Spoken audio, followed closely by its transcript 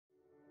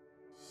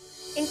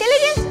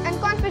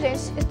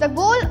students is the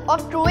goal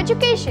of true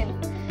education.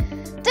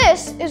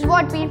 This is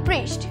what we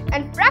preached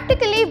and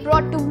practically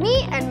brought to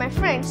me and my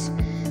friends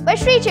by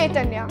Sri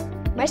Chaitanya.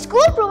 My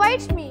school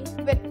provides me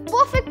with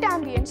perfect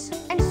ambience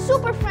and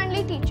super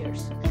friendly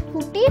teachers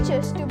who teach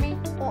us to be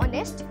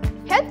honest,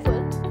 helpful,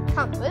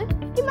 humble,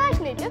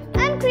 imaginative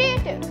and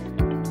creative.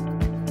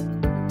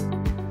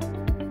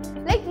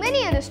 Like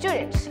many other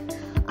students,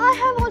 I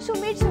have also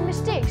made some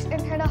mistakes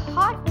and had a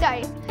hard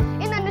time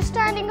in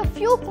understanding a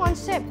few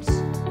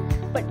concepts.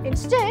 But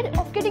instead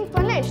of getting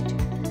punished,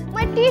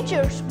 my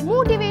teachers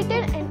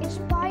motivated and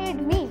inspired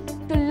me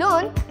to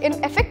learn in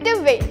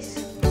effective ways.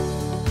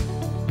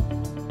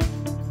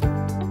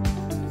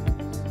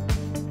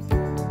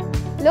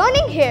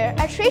 Learning here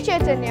at Sri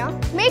Chaitanya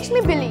makes me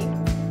believe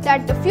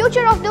that the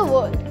future of the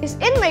world is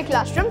in my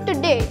classroom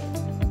today.